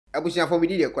Abusia for me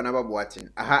di Ekuonaba boatin.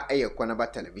 Aha Ekuonaba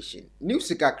television. News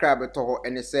kakra beto ho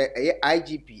ene se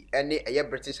IGP ene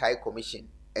British High Commission.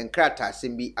 Enkrata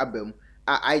sembi abem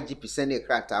a IGP send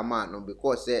krata ma no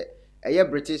because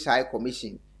British High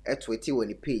Commission etweti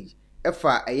woni page.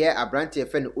 Efa abrante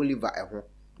efe no Oliver eho.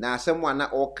 Na asem na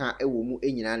oka ewo mu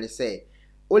enyina ne se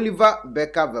Oliver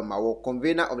Becker Verma,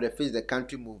 convener of the Face the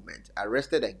Country movement,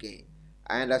 arrested again.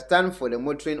 I understand for the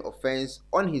motoring offense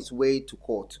on his way to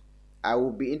court. I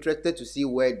will be interested to see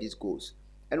where this goes.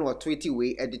 And what 20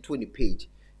 way edit 20 page.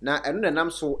 Now, I don't know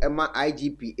so Emma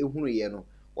IGP ehunu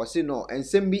was no and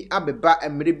send me abeba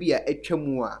emrebia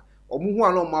etwamua. Omuhu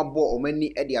alo mabo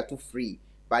omani edi ato free.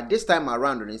 But this time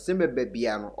around on same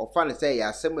bebiano or fan say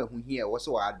ya seme hu here was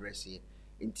so address here.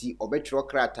 Inti obetro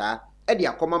krata edi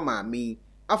akoma Maame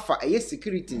afa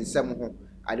security nsem ho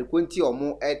adekonti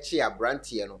omo eche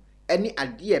abrante no eni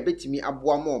ade betimi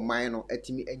aboa ma oman no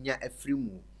etimi anya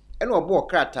afrimu ena obo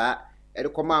krata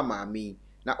edekoma Maame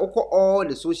na okọ all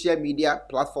the social media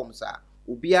platforms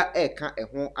obia eka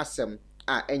eho asem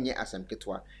a enye asem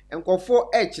ketwa enkofo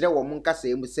kire wo mo nkasa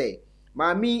emu say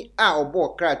Maame a obo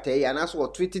krata ya na so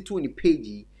 22 ni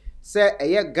page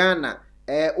say Ghana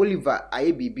Oliver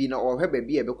bibi na ohwe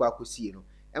baby ebekwa akosie no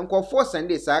enkofo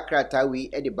Sunday sa krata wi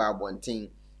e de babonten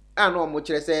no mo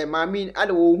kire say Maame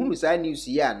ade wo hunu sa news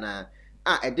ya na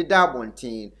ededa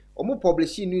abonten omo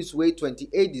publish news way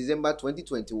 28 December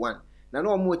 2021 na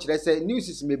no mo kire say news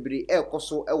is mebiri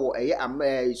ekoso ewo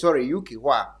UK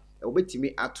ho a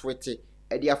obetimi atwete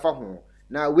e de afa ho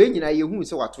na we nyina ye hunu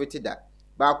se watwete da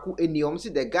ba ku eni omo se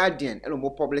The Guardian eno mo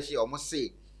publish omo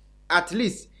say at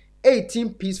least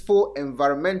 18 peaceful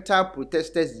environmental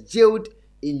protesters jailed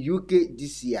in UK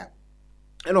this year.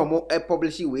 And omo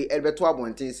publish we elbeto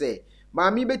abonten say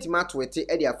Maame betima twete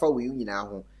e de afa we nyina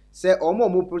ho say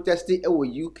omo protesti e wo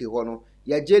UK ho no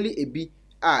ya jeli ebi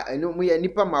eno mo ya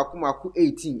nipa maku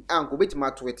 18 anko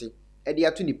betima twete e de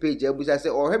ato ni page abusa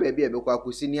say ohwe ba bia bekwa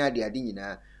akosi ni ade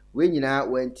nyina we nyina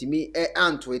wantimi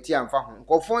antwete amfa ho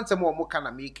nkofo nsem omo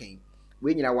kana meken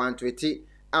we nyina wantwete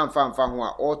amfa ho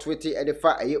a o twete e de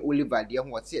fa Oliver de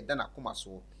ho se da na koma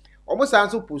so omo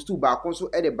sanso postu ba konso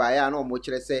e de baaya na omo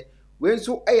kire se we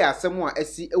nso asem a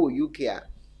asi e wo UK a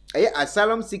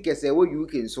asylum seekers e wo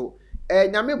UK nso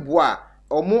nyame boa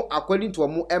omo according to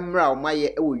omo emra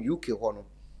omaye e wo UK ho no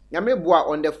nyame boa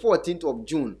on the 14th of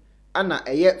June ana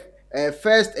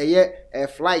first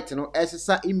flight no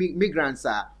esesa immigrants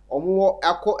omo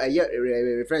akọ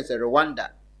reference Rwanda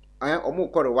omo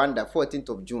kọ Rwanda 14th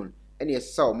of June ene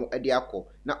esesa omo ede akọ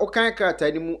na okan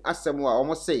krata ni mu asem a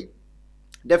omo say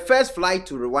the first flight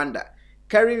to Rwanda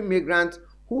carrying migrants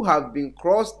who have been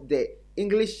crossed the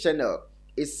English Channel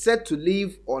is set to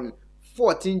leave on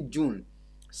 14 June,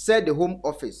 said the Home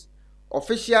Office.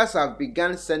 Officials have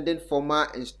begun sending formal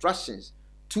instructions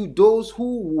to those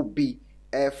who will be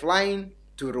flying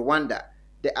to Rwanda.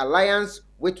 The alliance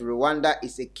with Rwanda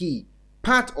is a key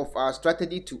part of our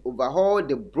strategy to overhaul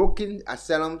the broken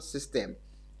asylum system.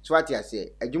 So what I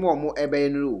say,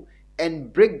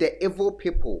 and break the evil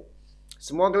people.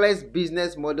 Smugglers'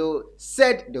 business model,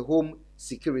 said the Home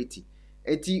Secretary.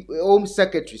 Home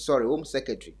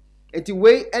Secretary. Eti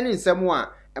way any someone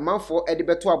a man for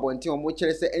Edibeto Abonti or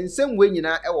Mochele say, and some way you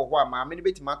know, Maame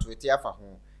betima to it afa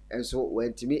ho. And so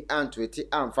went to me and to it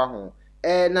and fa ho.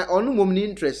 Na onu mum ni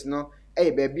interest no,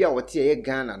 baby a wati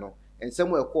Ghana no, and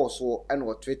somewhere course so and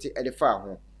what tweet at the far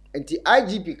home. And the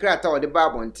IGP krata or the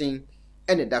Babontin,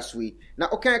 and that's we. Now,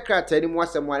 okay, krata anymore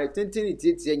someone, tintin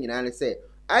it and say.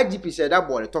 IGP said that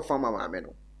boy to farm Maame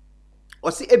no. O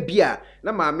si ebia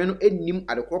na Maame no enim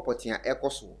adekopotia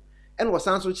ekoso. En wo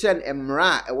sanso chen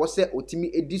emra e wo se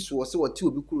otimi ediso wo se wote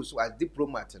obi kuru so as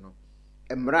diplomat no.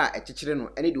 Emra ekekere no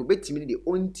ene de obetimi de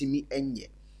ontimi enye.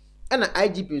 Ena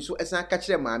IGP nso esan ka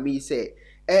kire Maame se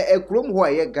kurom ho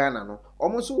aye Ghana no.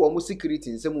 Omo so wo mo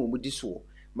security nsem wo mo diso.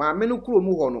 Maame no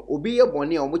kurom ho no obi ye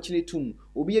bone a omo kine tum,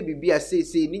 obi ye bibia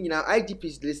sei ni nyina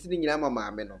IGP list ni nyina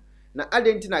Maame no. Na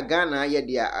adenti na Ghana ye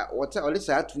dia wota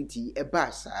olisa tweet e ba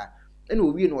sa ena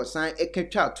owie no san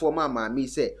ekatwa to Maame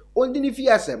se ondi ni fi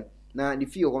asem na ni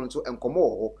fi ho nso enkomo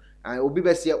ho obi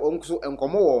besia onso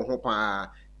enkomo ho ho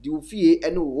pa di ofie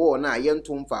ene wo na ye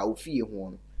ntomfa ofie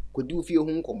ho no kodi ofie ho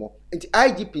nkomo enti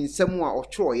IGP nsem a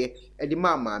otwoye e di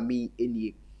Maame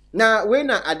enie na we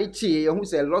na adechi ye hu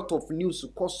se a lot of news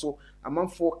koso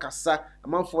amanfo kasa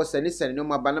amanfo sene no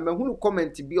maba na mahunu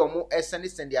comment bi omo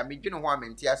sene amedwene ho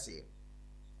amenti ase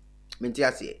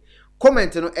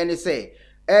comment no ene say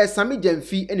Sami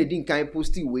Jamfi ene din kan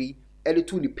posti we ele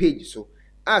to the page so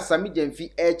Sami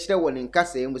Jamfi kire won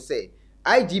nkasa emu say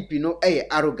IGP no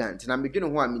arrogant na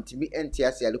medwene ho amenti enti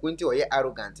ase ale konti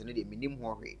arrogant no de minim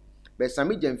ho hwe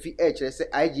Besami Jamfi chere se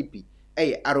IGP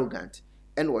arrogant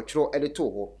and wɔtwerɛ de to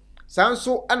hɔ.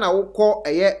 Sanso ana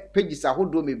wokɔ pages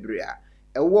ahodo mebre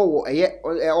a ɛwɔ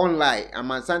wɔ online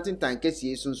amansanten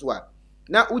tankesie so a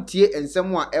na utie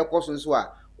ensɛm a ɛkɔ so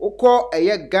a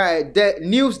wokɔ guy the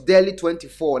News Daily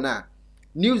 24 na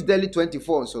News Daily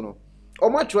 24 so no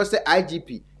ɔmatwerɛ se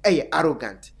IGP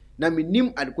arrogant na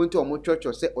menim adekonto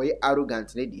ɔmotwerɛ se ɔyɛ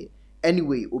arrogant ne de.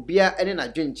 Anyway, obia ene na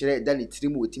dwenkyerɛ da ne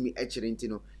tirim wotimi ɛkyerɛ nti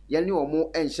no yɛne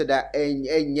ɔmo ɛnhyɛda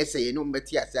ɛnyɛ sɛ yɛne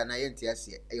ɔmbɛti ase ana yɛnte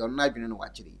ase ɛyɛ ɔno adwene no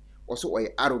wakyerɛ ɔso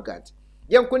ɔyɛ arrogant.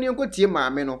 Yɛnko tie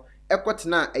maame no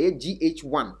ɛkɔtena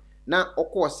GH1 na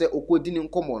ɔkɔɔ sɛ ɔkɔdi ne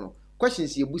nkɔmmɔ no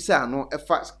questions yebusa no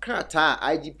ɛfa krata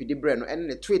IGP de brɛ no ɛne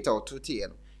ne Twitter ɔtoteɛ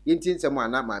no. So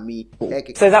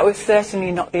that was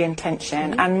certainly not the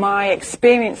intention. And my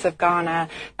experience of Ghana,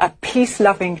 a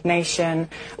peace-loving nation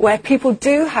where people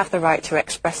do have the right to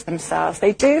express themselves,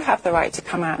 they do have the right to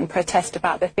come out and protest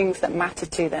about the things that matter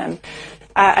to them.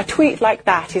 A tweet like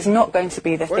that is not going to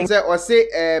be the thing. Or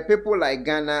say people like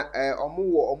Ghana,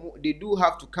 they do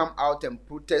have to come out and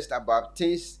protest about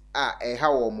things.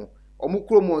 How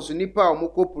so nipa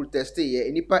protest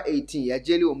nipa 18 ya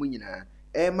jeli nyina.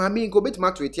 Maame nko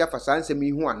betima to etia fa sansem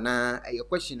ihu ana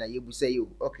question na yebusa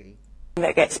you. Okay.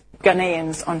 That gets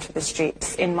Ghanaians onto the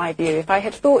streets, in my view. If I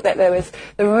had thought that there was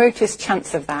the remotest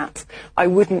chance of that, I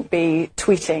wouldn't be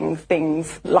tweeting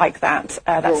things like that.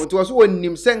 It was when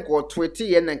Nimsenko or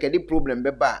tweeting and get the problem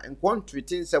beba and one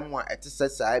tweeting someone at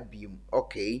a beam.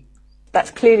 Okay.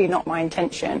 That's clearly not my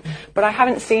intention, but I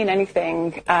haven't seen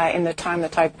anything in the time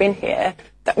that I've been here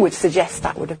that would suggest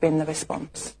that would have been the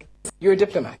response. You're a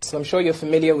diplomat, so I'm sure you're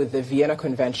familiar with the Vienna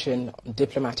Convention on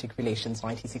Diplomatic Relations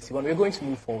 1961. We're going to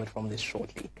move forward from this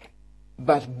shortly.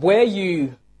 But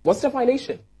what's the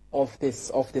violation of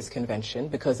this convention?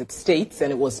 Because it states,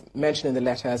 and it was mentioned in the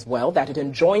letter as well, that it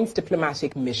enjoins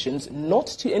diplomatic missions not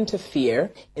to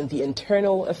interfere in the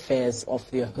internal affairs of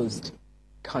their host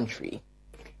country.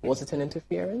 Was it an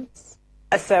interference?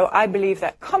 So I believe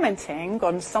that commenting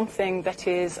on something that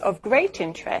is of great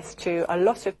interest to a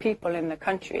lot of people in the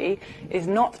country is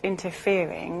not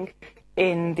interfering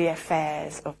in the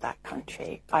affairs of that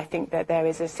country. I think that there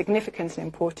is a significant and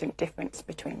important difference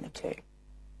between the two.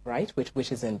 Right,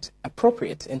 which isn't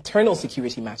appropriate. Internal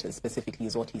security matters specifically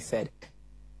is what he said.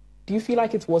 Do you feel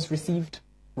like it was received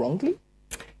wrongly?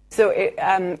 So it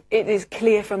is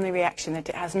clear from the reaction that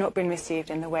it has not been received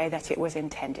in the way that it was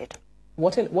intended.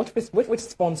 What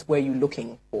response were you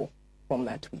looking for from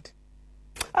that tweet?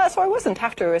 So I wasn't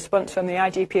after a response from the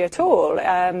IGP at all.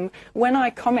 When I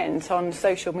comment on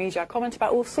social media, I comment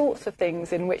about all sorts of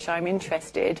things in which I'm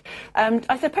interested.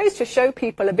 I suppose to show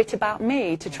people a bit about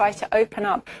me, to try to open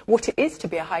up what it is to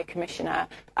be a High Commissioner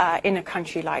in a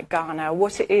country like Ghana,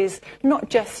 what it is not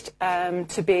just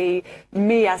to be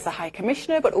me as the High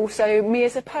Commissioner, but also me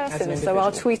as a person. So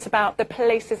I'll tweet about the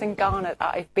places in Ghana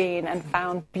that I've been and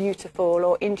found beautiful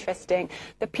or interesting,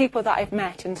 the people that I've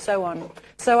met and so on.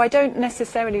 So I don't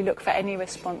necessarily look for any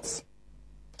response.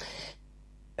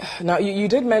 Now, you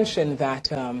did mention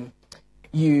that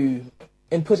in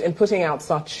putting out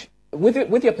such,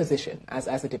 with your position as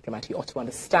a diplomat, you ought to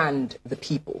understand the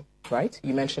people, right?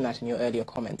 You mentioned that in your earlier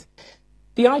comment.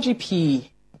 The IGP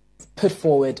put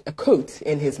forward a quote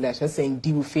in his letter saying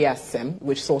 "Diwufia sem,"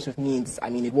 which sort of means, I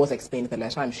mean, it was explained in the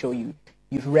letter. I'm sure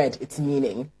you've read its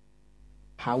meaning.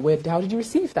 How did you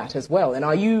receive that as well? And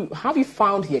how have you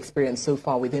found the experience so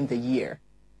far within the year?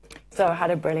 So I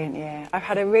had a brilliant year. I've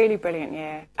had a really brilliant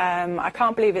year. I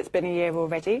can't believe it's been a year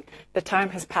already. The time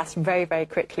has passed very, very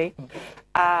quickly.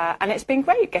 And it's been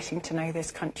great getting to know this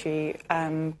country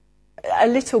a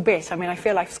little bit. I mean, I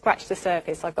feel I've scratched the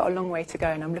surface. I've got a long way to go,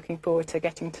 and I'm looking forward to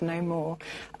getting to know more.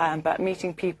 But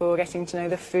meeting people, getting to know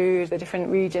the food, the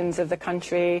different regions of the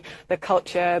country, the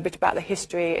culture, a bit about the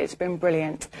history, it's been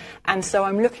brilliant. And so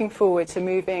I'm looking forward to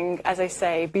moving, as I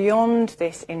say, beyond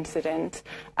this incident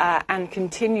and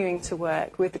continuing to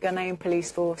work with the Ghanaian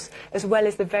police force, as well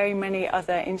as the very many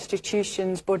other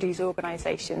institutions, bodies,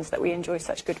 organisations that we enjoy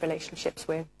such good relationships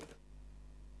with.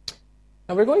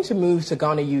 Now, we're going to move to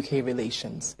Ghana-UK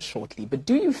relations shortly, but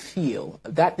do you feel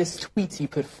that this tweet you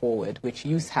put forward, which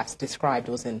you have described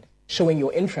was in showing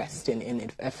your interest in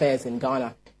affairs in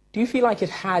Ghana, do you feel like it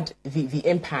had the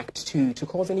impact to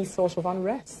cause any sort of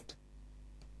unrest?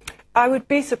 I would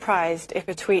be surprised if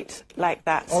a tweet like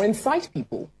that... Or incite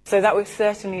people. So that was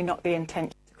certainly not the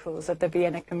intention of the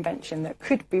Vienna Convention that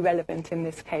could be relevant in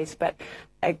this case, but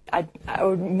I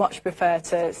would much prefer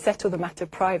to settle the matter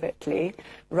privately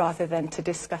rather than to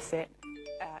discuss it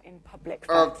in public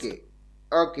first.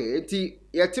 Okay. Eti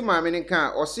yati maame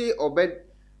nka o say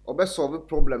obe solve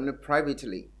problem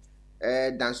privately.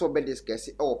 than so be discuss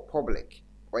public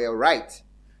or your right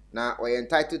now or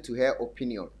entitled to her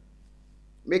opinion.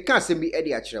 Make us be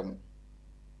Eddie Achram.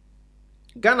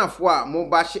 Ghana for mo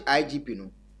bashi IGP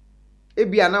no.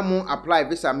 Ebi anamo apply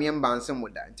visa me mbanse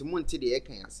moda nti munti de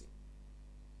yekan ase.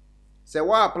 Se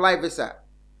wa apply visa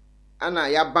ana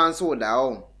ya banse woda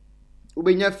o.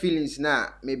 Ubenya feelings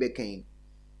na mebe kan.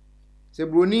 Se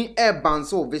broni e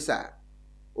banse visa.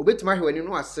 Obetima hwani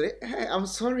no asere. Hey, I'm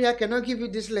sorry I cannot give you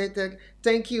this letter.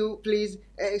 Thank you please.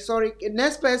 Sorry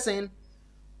next person.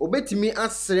 Obetimi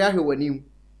asere hwani.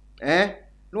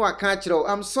 No, I can't.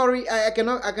 I'm sorry. I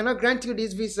cannot grant you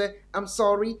this visa. I'm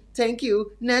sorry. Thank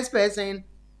you. Next person.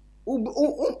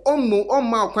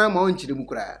 Ma kwa ma onchiri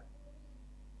mukura.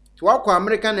 To Acquah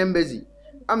American embassy.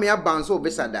 Am ya banso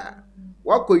visa da.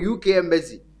 Wako UK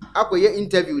embassy. Ako ye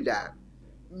interview da.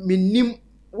 Minim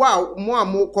wow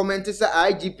mo comment sa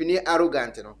IGP ni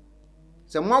arrogant no.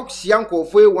 Se mo sianko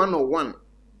fo 101.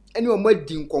 Eni o ma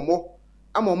di nkomo.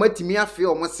 Ama o matimi afi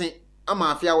o mo sen.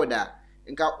 Ama afi awoda.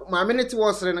 Nka Maame ne te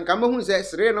wosere nka mahunu se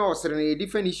sere na wosere na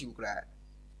different issue kra.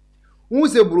 Hu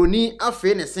se broni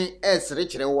afi ne sen sere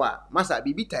kire wo a masa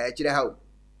bibi ta ya kire ha o.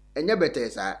 Enye bete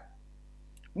sa.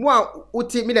 Mu a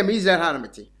uti mi da mi Israel ha na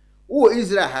mete. Wo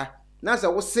Israel ha na se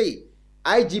wo se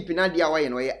IGP na dia wa ye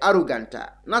no ye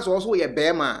arroganta. Na se wo so ye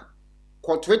bema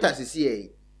ko Twitter sisi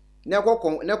e. Ne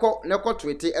ko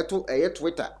Twitter eto ye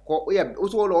Twitter ko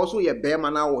wo so ye bema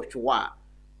na wo hwewa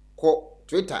ko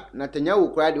Twitter na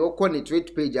Netanyahu kura de okọ ne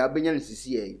tweet page abenya ne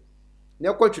sisi e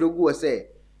na kwatwiro gu wo se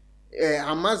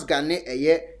Hamas gane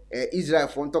Israel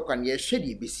fonto kan ye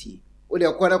hwede besi o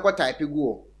de kwara kwa type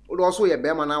gu o de so ye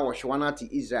be ma na wo hwe na ti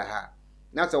Israel ha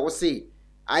na so wo se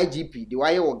IGP de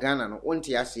waye wo Ghana no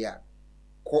wonte ase a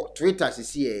ko Twitter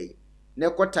sisi e na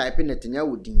kwa type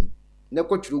Netanyahu din na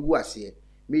kwatwiro gu ase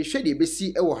me hwede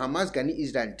besi wo Hamas gane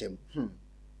Israel ntem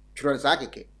twiro sa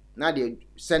keke na de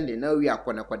sende na wi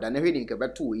akona kwada na hwedi nke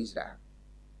beto Israel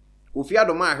Kofi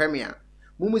Adoma ahweme a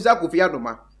mumuza Kofi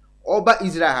Adoma oba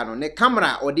Israel ha no ne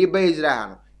camera ode ba Israel ha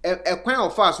no ekwan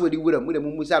ofa so odi wura mu de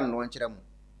mumuza no nkere mu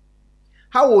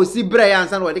ha wo si bra ya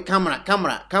ansa no ode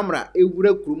camera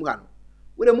ewura kurum ha no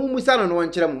wura mumuza no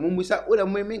nkere mu mumuza wura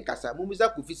mmemme nkasa mumuza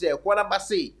Kofi se ekwana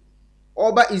base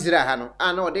oba Israel ha no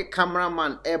ana ode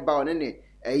cameraman eba one ne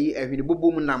ehwini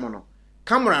bobom nam no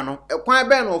camera no ekwan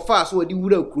be no fa so odi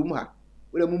wura kurum ha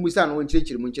wura mumusa no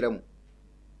nchirechiri mu nchira mu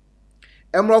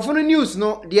emrofo no news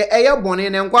no de eye bone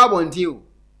ne nkwa abontin o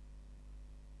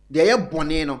de eye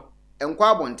bone no nkwa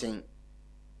abontin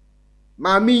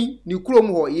Maame ni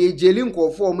kurom ho ye jeli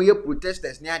nkofo mo ye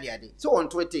protesters ni ade so on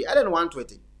Twitter ade no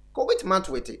 120 ko bitima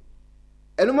Twitter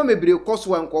eno ma mebire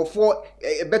koso nkofo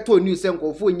beto news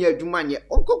nkofo nya adwuma nye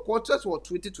onko quarters wo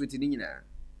 2020 ni nyina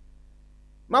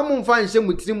Mamu mfa nse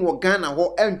mutirim wo Ghana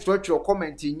ho entwotwo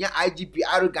comment nya IGP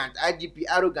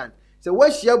arrogant se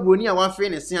wahia broni a wafe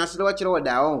ne sen ase wo kire wo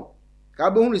da ho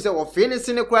ka be hunu se wo fe ne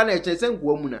sen ne kura na eche se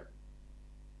nkuwa mu na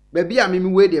ba bia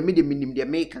memi we de me de minim de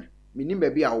meka minim ba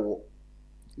bia wo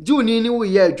Juni ni wo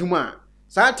ye adwuma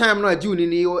sa time no Juni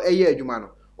ni yo eye adwuma no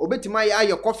obetima ya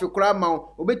aye coffee kura ma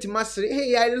obetima sere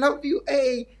hey I love you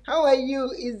hey how are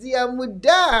you is ya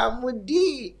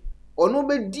mudi onu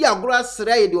be di agora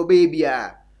sere ye de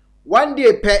obebia one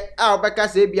day pe a obeka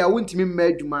se bia wontimi mma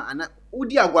adwuma ana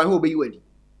udi agwa he obeyi wadi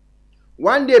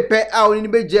one day pe a oni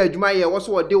be je adwuma ye wo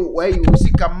so wo de wa yi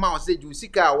usika ma o se ju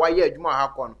usika wa ye adwuma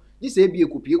ha kọ no ji se bia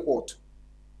kopie court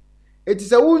eti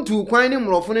se wontu kwan ni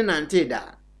mrofo ne nante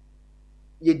da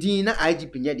ye din na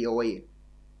IGP nya de wo ye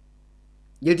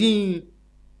ye din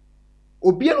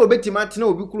obi na obetima tena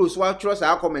obi kuro so atro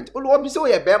sa comment olo obi se wo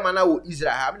ye be ma na wo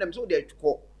Israel ha me so de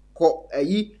ko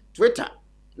ayi Twitter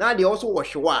na de also wo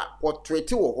hwewa ko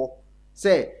Twitter wo ho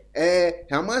say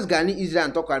Hamas gani Israel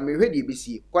ntokwa me hwede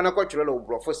besi kona ko twiro lo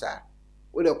brofo sa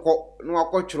wo de ko no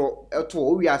akotwiro eto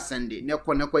wo wi asende ne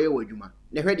ko ye wadwuma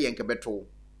ne hwede yenke beto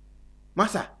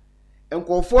masa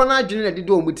enkofo na adwene na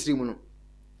dede o mutirim no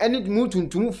eni mu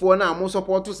tuntumfo na am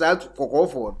support sa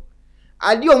kokofo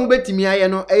ade o mu betimi aye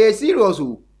no eye serious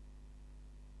o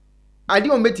ade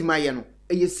o betimi aye no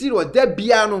eye serious da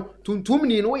bia no tuntum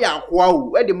ni no ya Acquah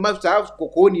o e de master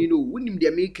kokoni no wunim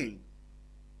de mekan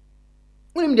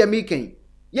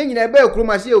ye nyina be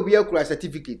akuroma se obi akura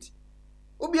certificate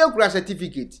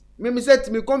me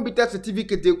set me computer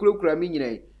certificate ekura me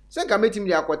nyina se ka metim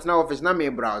de akwotena office na me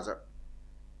browser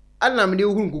ana me de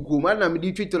hu ngugu ana me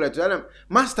de Twitter ana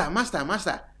master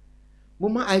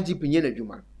mama IGP nye na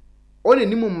dwuma one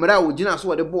ni mu mmra wo gina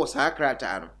so de boss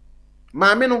akrata no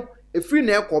maame no efiri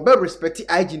na ekọ be respect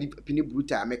IGP ni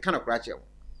brutal me kana kura che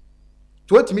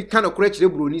to otimi kana kura kire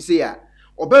broni se ya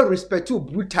obe respect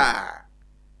brutal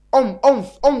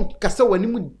kasa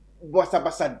wanimu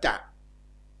basa da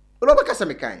oba kasa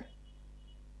mekan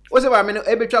o se ba me no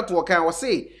ebetwa to kan o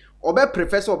se oba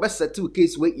professor oba settle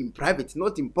case way in private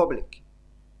not in public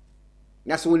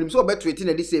na so wonim so oba tweet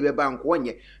na dis ebe bank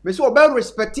wonye me so oba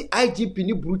respect IGP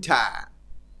ni brutal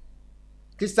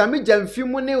kisami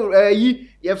jamfimu ne yi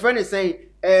ye friend say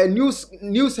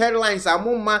news headlines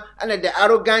amuma and the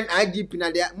arrogant IGP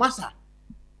na the massa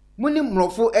muni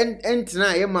mrofo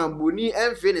entina ye mamboni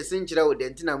enfe ne senkyira wo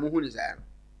dentina mu hunu za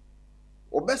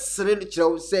obesere ne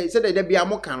kyerɛ say de bia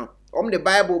moka no the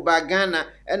Bible ba Ghana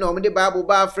and the Bible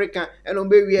ba Africa and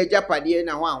be wi Japade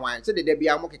na hwan say de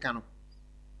bia mokeka no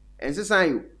ense san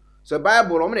you so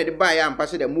Bible the ba ya ampa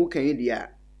say de mu kan yi dia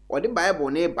o the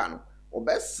Bible na eba no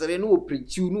obesere no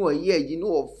preachu no ye ayi no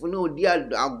ofo no di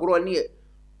agoro ne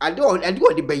ade o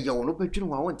de bɛyɛ wo no petwe no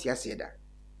won tia se da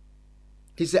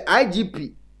ti se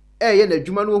IGP ye na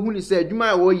adwuma no ohuni se adwuma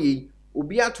a wo yi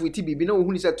obi atwiti bibi na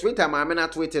ohuni se Twitter maame na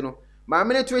twiti no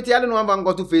maame na twiti ale no ava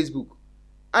ngoto Facebook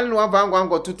ale no ava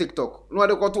ngoto TikTok no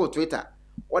ade koto Twitter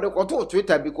ode koto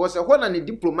Twitter because ho na ne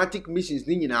diplomatic missions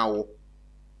ni nyina wo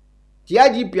ti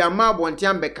IGP ama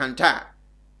abontiam be kanta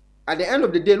at the end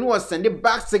of the day no was send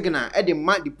back signal at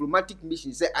the diplomatic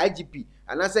mission say IGP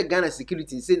and I say Ghana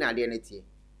security say na de netie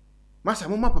masa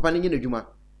mama papa ne nyina adwuma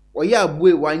oye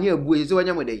abue wanye abue se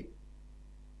wanya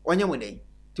modai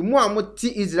ti mu amuti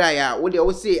Israel a wo de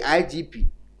wo say IGP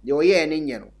de oye ne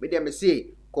nye no me de me say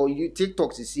ko you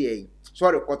TikTok see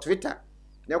sorry ko Twitter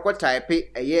na ko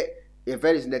type ye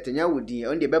very Netanyahu din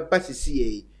on de be pass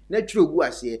see na twiro gu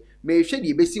ase me hwe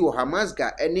de besi wo Hamas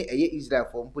ga ene Israel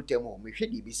for mpotemo me hwe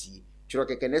de besi twiro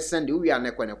keke ne sende wi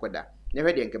anekoda na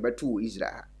hwe de nke betu wo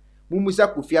Israel mumusa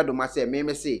Kofi Adoma say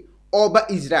me say oba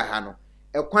Israel ha no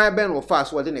ekwan ben wo fa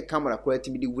so wo de ne camera kora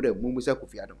timi di wura mumusa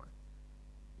Kofi Adoma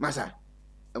masa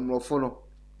emrofo no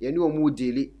ye ni omu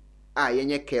deli a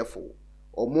yenye careful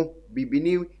omo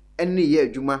bibini ene ye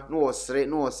adwuma no osere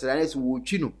na se wo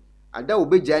twi no ada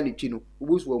obegya ne twi no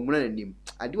obusu wo muna nanim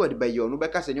ade wo de bayo no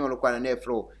beka se nye ono kwa na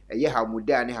efro eye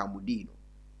hamuda ne hamudi no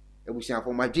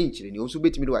ebusiafo madwinkyire ne onso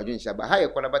betimi de wadwinkyire ba ha ye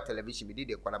kwana ba television me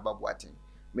de kwana ba boaten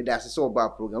me da se so ba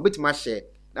program betimi share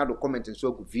na do comment nso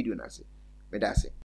agu video na se me da se